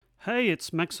Hey,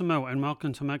 it's Maximo and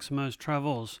welcome to Maximo's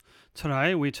Travels.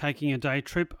 Today we're taking a day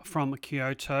trip from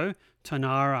Kyoto to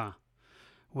Nara.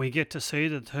 We get to see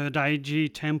the Tōdai-ji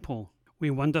temple. We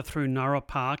wander through Nara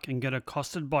Park and get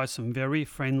accosted by some very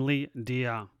friendly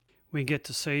deer. We get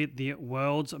to see the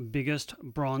world's biggest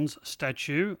bronze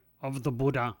statue of the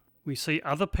Buddha. We see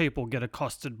other people get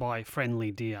accosted by friendly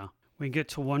deer. We get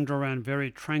to wander around very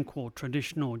tranquil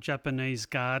traditional Japanese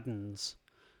gardens.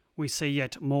 We see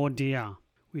yet more deer.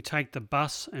 We take the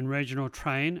bus and regional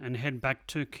train and head back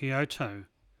to Kyoto.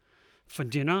 For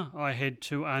dinner, I head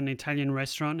to an Italian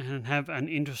restaurant and have an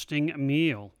interesting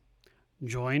meal.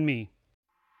 Join me.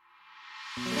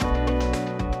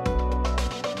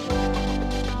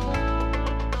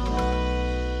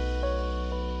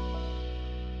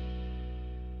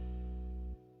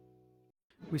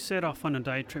 We set off on a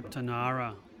day trip to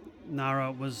Nara.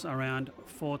 Nara was around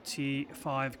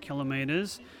 45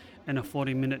 kilometres and a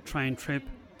 40-minute train trip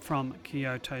from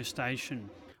Kyoto Station.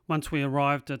 Once we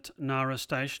arrived at Nara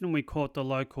Station, we caught the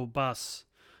local bus.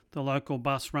 The local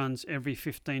bus runs every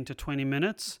 15 to 20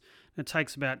 minutes. It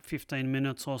takes about 15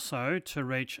 minutes or so to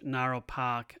reach Nara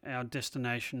Park, our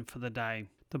destination for the day.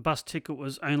 The bus ticket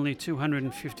was only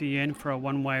 250 yen for a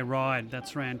one-way ride.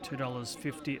 That's around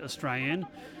 $2.50 Australian.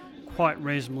 Quite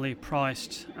reasonably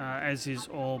priced, as is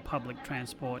all public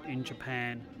transport in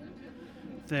Japan.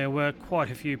 There were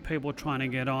quite a few people trying to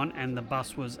get on and the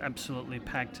bus was absolutely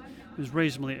packed. It was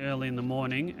reasonably early in the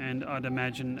morning and I'd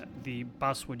imagine the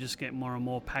bus would just get more and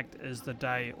more packed as the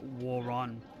day wore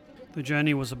on. The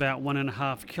journey was about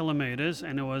 1.5 kilometres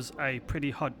and it was a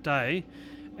pretty hot day,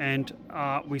 and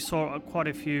we saw quite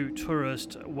a few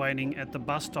tourists waiting at the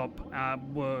bus stop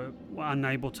were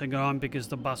unable to go on because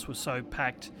the bus was so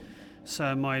packed.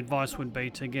 So my advice would be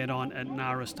to get on at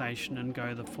Nara Station and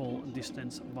go the full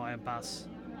distance via bus.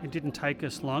 It didn't take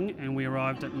us long and we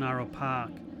arrived at Nara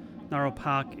Park. Nara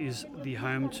Park is the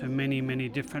home to many, many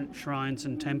different shrines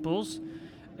and temples,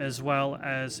 as well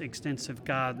as extensive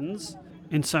gardens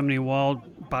and so many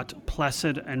wild but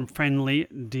placid and friendly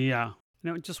deer.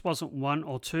 Now, it just wasn't one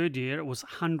or two deer, it was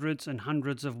hundreds and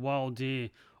hundreds of wild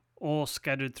deer, all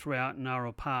scattered throughout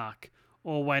Nara Park,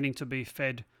 all waiting to be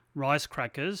fed rice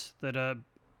crackers that are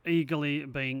eagerly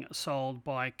being sold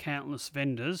by countless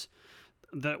vendors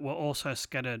that were also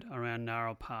scattered around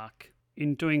Nara Park.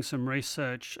 In doing some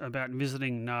research about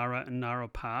visiting Nara and Nara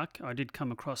Park, I did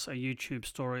come across a YouTube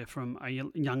story from a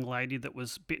young lady that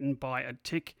was bitten by a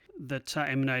tick that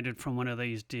emanated from one of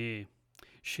these deer.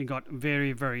 She got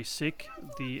very, very sick.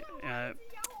 The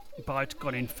bite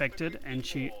got infected and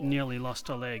she nearly lost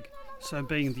a leg. So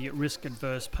being the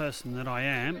risk-adverse person that I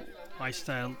am, I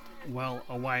stayed well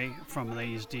away from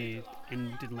these deer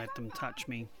and didn't let them touch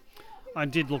me. I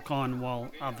did look on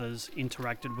while others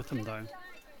interacted with them though.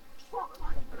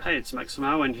 Hey, it's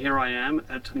Maximo and here I am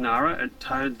at Nara at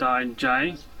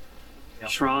Tōdai-ji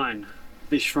Shrine.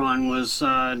 This shrine was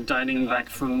dating back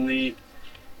from the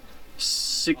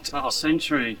 6th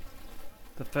century.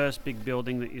 The first big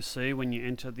building that you see when you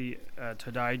enter the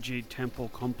Tōdai-ji temple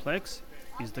complex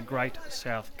is the Great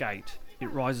South Gate.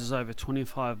 It rises over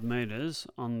 25 metres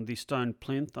on the stone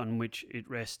plinth on which it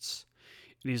rests.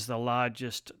 It is the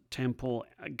largest temple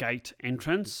gate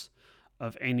entrance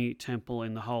of any temple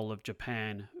in the whole of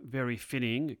Japan. Very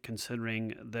fitting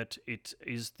considering that it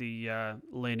is the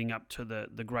leading up to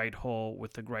the Great Hall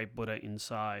with the Great Buddha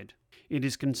inside. It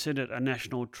is considered a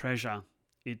national treasure.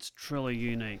 It's truly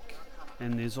unique.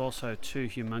 And there's also two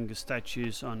humongous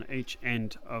statues on each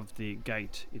end of the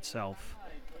gate itself.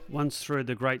 Once through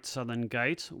the Great Southern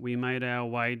Gate, we made our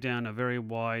way down a very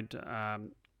wide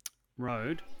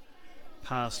road,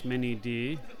 past many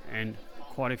deer and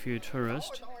quite a few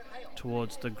tourists,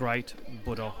 towards the Great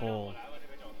Buddha Hall.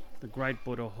 The Great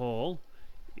Buddha Hall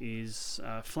is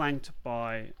flanked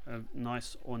by a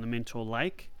nice ornamental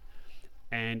lake,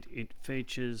 and it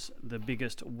features the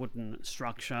biggest wooden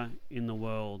structure in the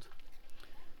world.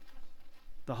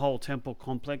 The whole temple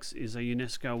complex is a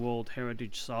UNESCO World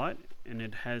Heritage Site and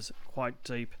it has quite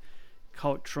deep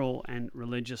cultural and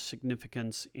religious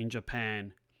significance in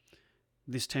Japan.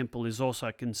 This temple is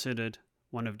also considered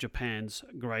one of Japan's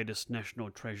greatest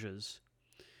national treasures.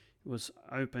 It was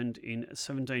opened in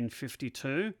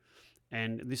 1752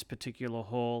 and this particular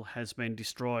hall has been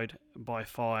destroyed by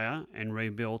fire and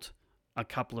rebuilt a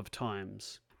couple of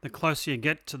times. The closer you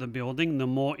get to the building, the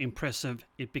more impressive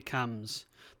it becomes.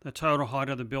 The total height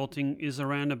of the building is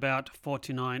around about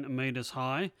 49 metres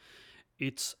high.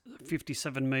 It's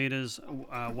 57 metres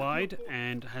wide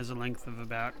and has a length of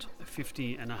about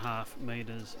 50.5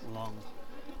 metres long.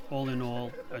 All in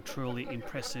all, a truly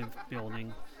impressive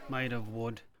building made of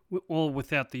wood, all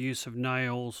without the use of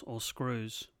nails or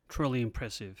screws. truly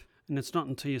impressive. And it's not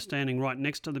until you're standing right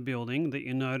next to the building that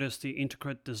you notice the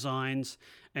intricate designs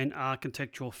and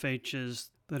architectural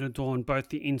features that adorn both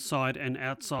the inside and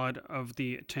outside of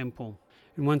the temple.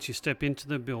 And once you step into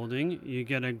the building, you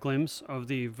get a glimpse of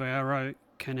the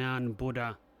Vairocana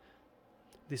Buddha.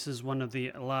 This is one of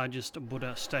the largest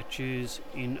Buddha statues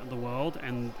in the world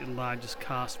and the largest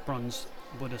cast bronze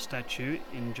Buddha statue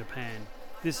in Japan.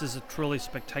 This is a truly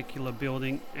spectacular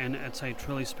building and it's a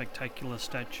truly spectacular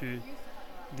statue.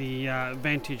 The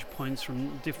vantage points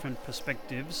from different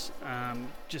perspectives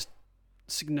just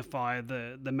signify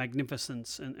the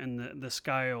magnificence and the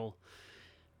scale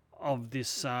of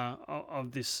this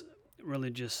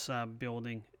religious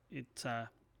building.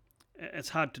 It's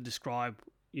hard to describe.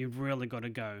 You've really got to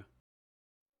go.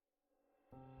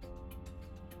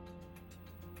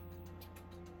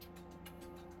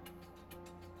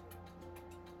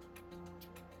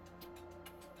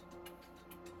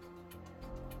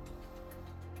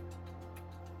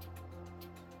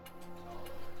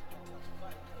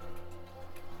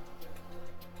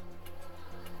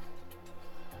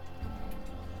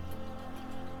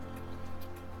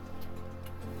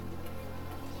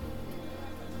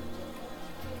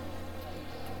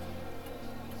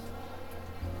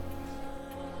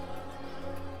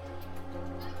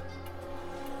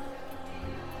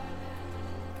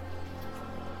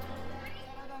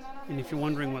 And if you're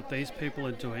wondering what these people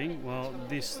are doing, well,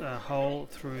 this hole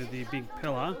through the big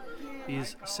pillar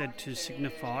is said to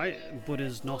signify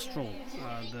Buddha's nostril,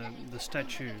 the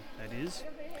statue that is.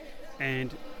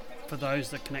 And for those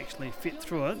that can actually fit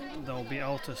through it, they'll be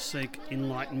able to seek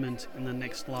enlightenment in the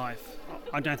next life.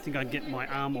 I don't think I'd get my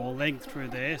arm or leg through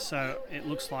there, so it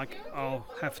looks like I'll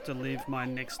have to live my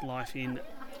next life in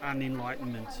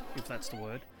unenlightenment, if that's the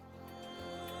word.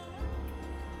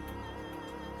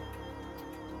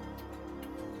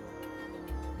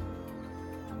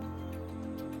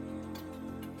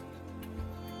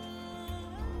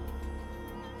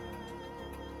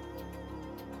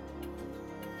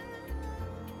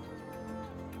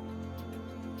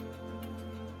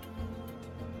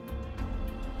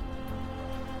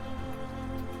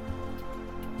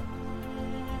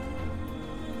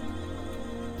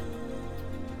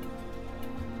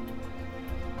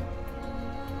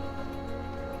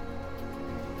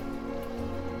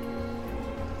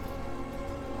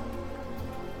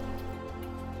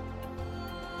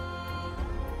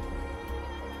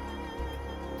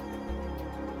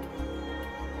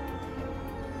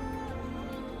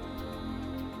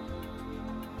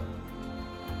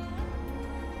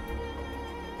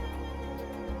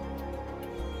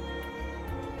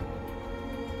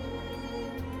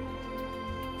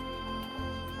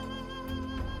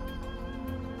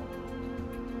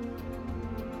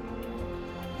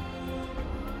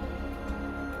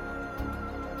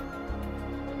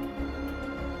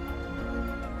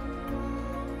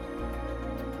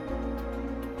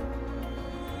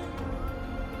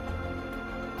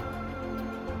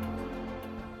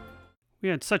 We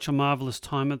had such a marvellous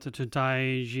time at the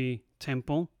Tōdai-ji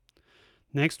temple.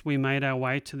 Next, we made our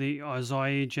way to the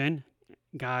Ozai-gen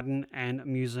Garden and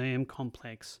Museum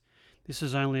Complex. This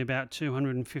is only about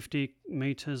 250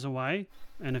 metres away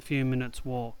and a few minutes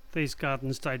walk. These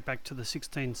gardens date back to the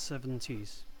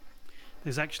 1670s.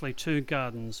 There's actually two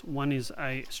gardens. One is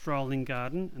a strolling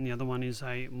garden and the other one is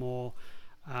a more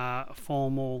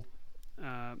formal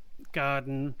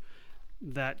garden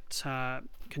that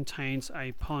contains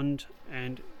a pond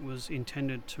and was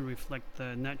intended to reflect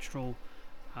the natural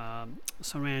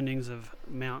surroundings of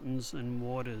mountains and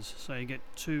waters. So you get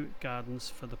two gardens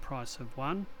for the price of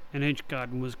one, and each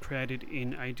garden was created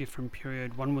in a different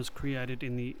period. One was created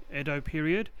in the Edo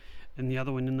period and the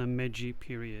other one in the Meiji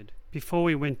period. Before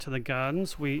we went to the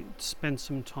gardens, we spent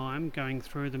some time going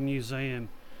through the museum.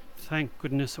 Thank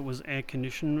goodness it was air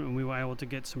conditioned and we were able to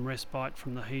get some respite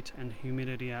from the heat and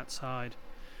humidity outside.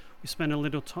 We spent a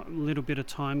little bit of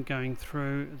time going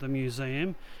through the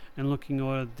museum and looking at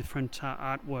all the different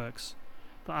artworks.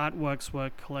 The artworks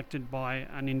were collected by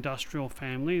an industrial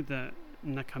family, the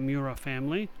Nakamura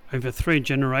family, over 3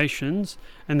 generations,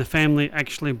 and the family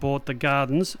actually bought the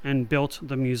gardens and built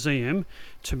the museum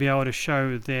to be able to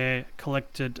show their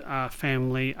collected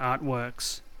family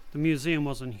artworks. The museum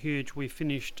wasn't huge. We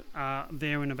finished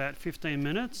there in about 15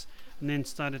 minutes and then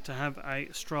started to have a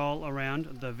stroll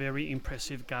around the very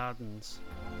impressive gardens.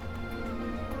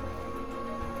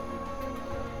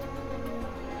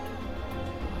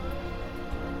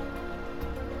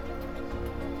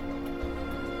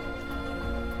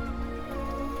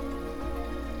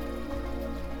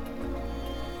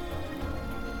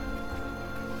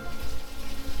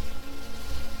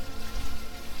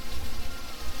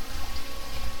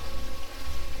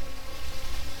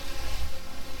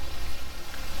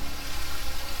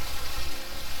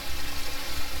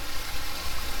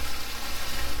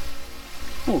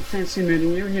 Oh, fancy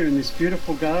meeting you here in this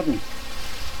beautiful garden.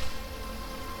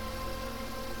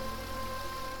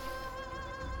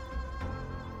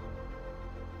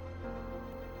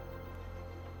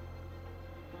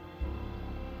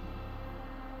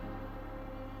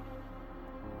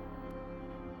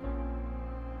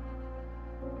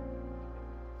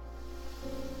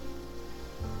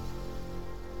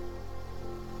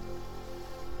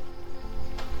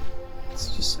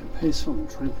 It's just so peaceful and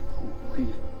tranquil here.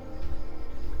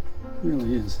 It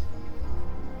really is.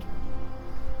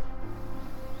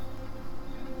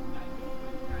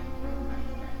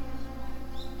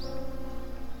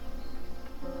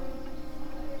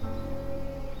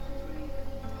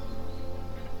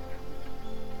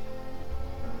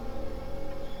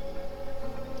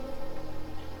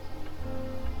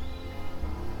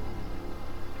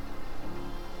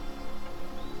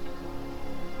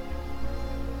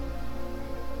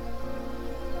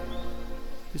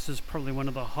 This is probably one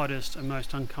of the hottest and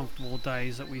most uncomfortable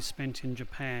days that we spent in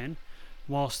Japan.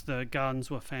 Whilst the gardens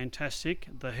were fantastic,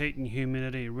 the heat and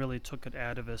humidity really took it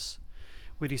out of us.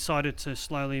 We decided to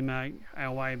slowly make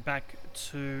our way back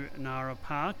to Nara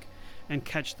Park and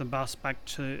catch the bus back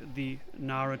to the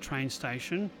Nara train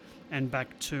station and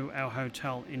back to our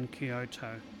hotel in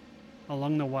Kyoto.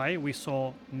 Along the way we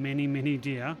saw many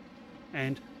deer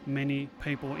and many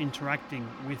people interacting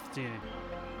with deer.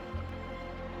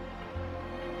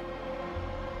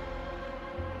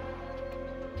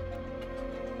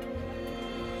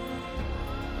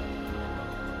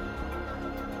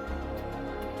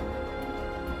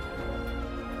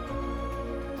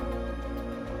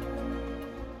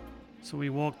 So we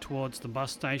walked towards the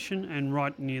bus station, and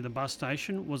right near the bus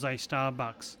station was a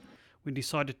Starbucks. We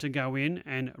decided to go in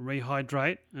and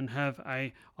rehydrate and have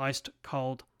a iced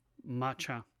cold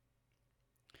matcha.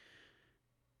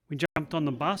 We jumped on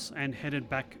the bus and headed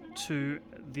back to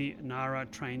the Nara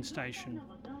train station.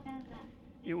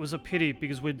 It was a pity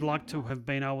because we'd like to have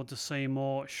been able to see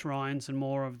more shrines and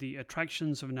more of the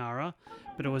attractions of Nara,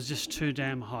 but it was just too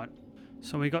damn hot.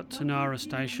 So we got to Nara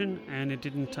Station, and it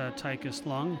didn't take us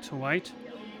long to wait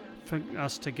for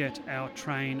us to get our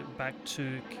train back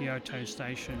to Kyoto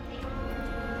Station.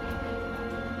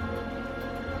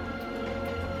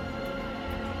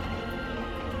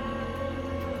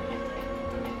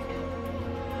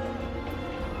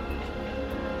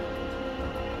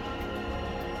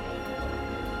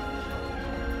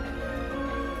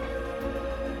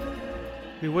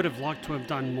 We would have liked to have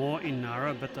done more in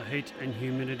Nara, but the heat and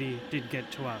humidity did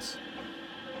get to us.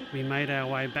 We made our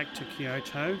way back to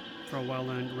Kyoto for a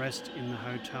well-earned rest in the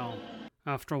hotel.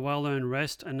 After a well-earned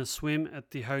rest and a swim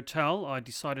at the hotel, I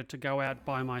decided to go out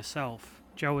by myself.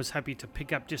 Joe was happy to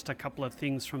pick up just a couple of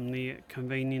things from the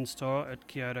convenience store at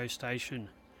Kyoto Station.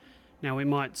 Now, it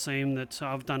might seem that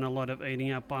I've done a lot of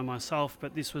eating out by myself,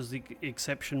 but this was the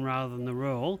exception rather than the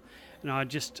rule. And I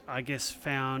guess,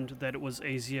 found that it was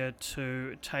easier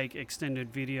to take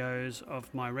extended videos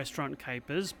of my restaurant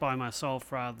capers by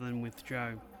myself rather than with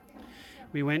Joe.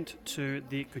 We went to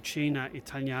the Cucina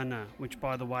Italiana, which,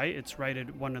 by the way, it's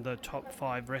rated one of the top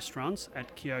 5 restaurants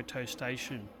at Kyoto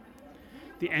Station.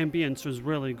 The ambience was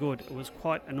really good. It was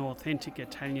quite an authentic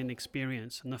Italian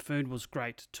experience, and the food was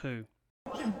great too.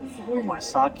 Sake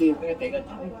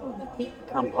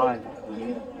Kampai.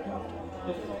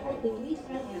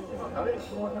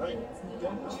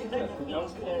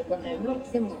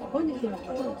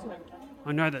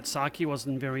 I know that sake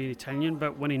wasn't very Italian,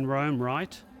 but when in Rome,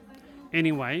 right?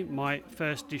 Anyway, my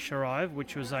first dish arrived,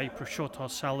 which was a prosciutto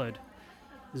salad.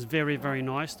 It was very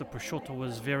nice. The prosciutto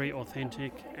was very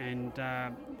authentic and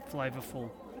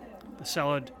flavourful. The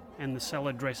salad and the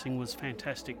salad dressing was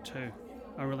fantastic too.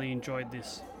 I really enjoyed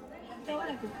this. I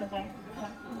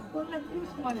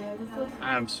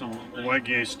have some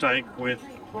Wagyu steak with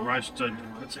roasted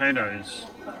potatoes.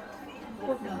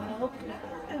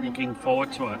 Looking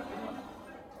forward to it.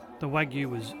 The Wagyu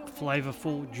was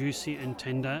flavourful, juicy and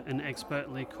tender and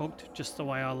expertly cooked, just the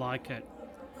way I like it.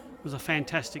 It was a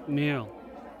fantastic meal.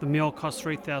 The meal cost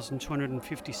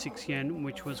 3,256 yen,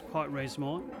 which was quite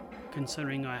reasonable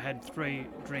considering I had 3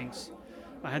 drinks.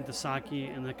 I had the sake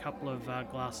and a couple of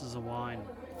glasses of wine.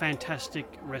 Fantastic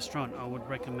restaurant, I would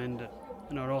recommend it.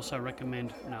 And I'd also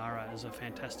recommend Nara as a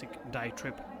fantastic day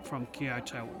trip from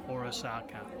Kyoto or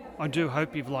Osaka. I do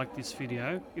hope you've liked this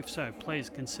video. If so,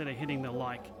 please consider hitting the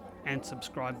like and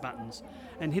subscribe buttons.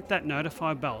 And hit that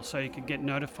notify bell so you can get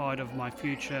notified of my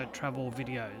future travel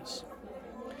videos.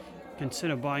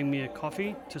 Consider buying me a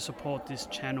coffee to support this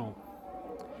channel.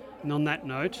 And on that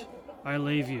note, I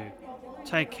leave you.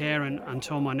 Take care, and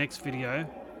until my next video,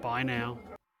 bye now.